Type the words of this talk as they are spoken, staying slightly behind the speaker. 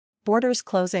Borders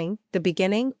closing, the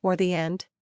beginning or the end?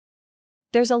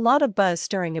 There's a lot of buzz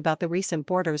stirring about the recent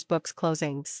Borders books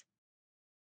closings.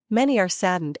 Many are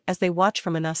saddened as they watch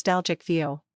from a nostalgic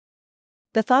view.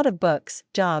 The thought of books,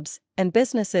 jobs, and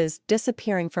businesses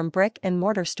disappearing from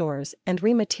brick-and-mortar stores and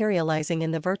rematerializing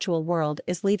in the virtual world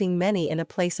is leaving many in a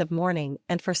place of mourning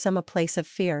and for some a place of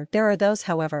fear. There are those,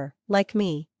 however, like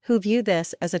me, who view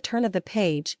this as a turn of the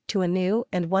page to a new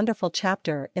and wonderful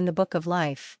chapter in the book of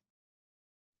life.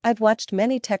 I've watched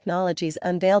many technologies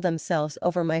unveil themselves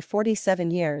over my 47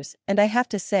 years, and I have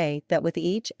to say that with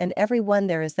each and every one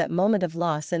there is that moment of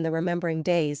loss in the remembering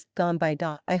days gone by.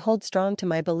 I hold strong to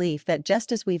my belief that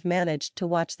just as we've managed to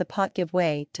watch the pot give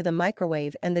way to the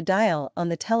microwave and the dial on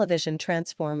the television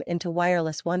transform into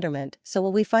wireless wonderment, so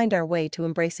will we find our way to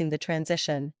embracing the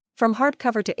transition from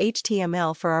hardcover to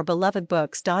HTML for our beloved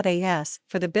books.as,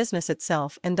 for the business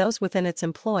itself and those within its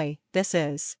employ. This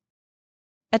is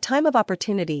a time of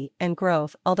opportunity and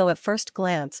growth, although at first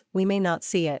glance we may not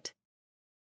see it.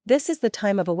 This is the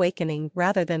time of awakening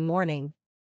rather than mourning.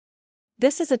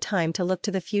 This is a time to look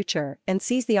to the future and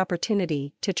seize the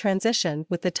opportunity to transition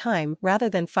with the time rather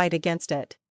than fight against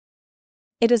it.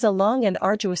 It is a long and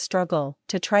arduous struggle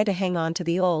to try to hang on to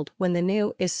the old when the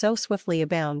new is so swiftly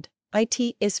abound. It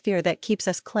is fear that keeps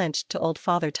us clenched to old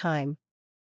Father Time.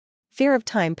 Fear of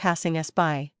time passing us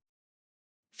by.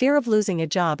 Fear of losing a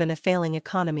job in a failing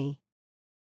economy.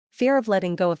 Fear of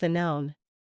letting go of the known.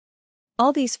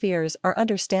 All these fears are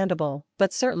understandable,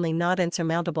 but certainly not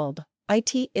insurmountable.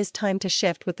 It is time to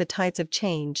shift with the tides of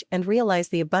change and realize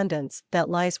the abundance that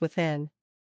lies within.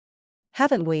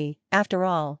 Haven't we, after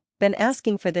all, been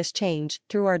asking for this change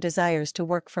through our desires to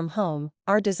work from home,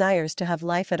 our desires to have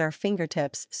life at our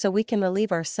fingertips so we can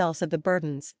relieve ourselves of the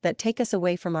burdens that take us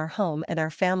away from our home and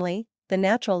our family? The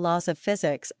natural laws of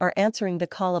physics are answering the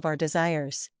call of our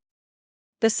desires.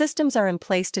 The systems are in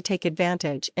place to take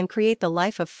advantage and create the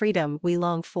life of freedom we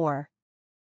long for.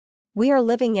 We are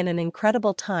living in an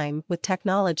incredible time with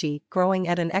technology growing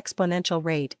at an exponential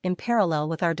rate in parallel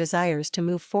with our desires to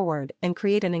move forward and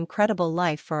create an incredible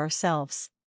life for ourselves.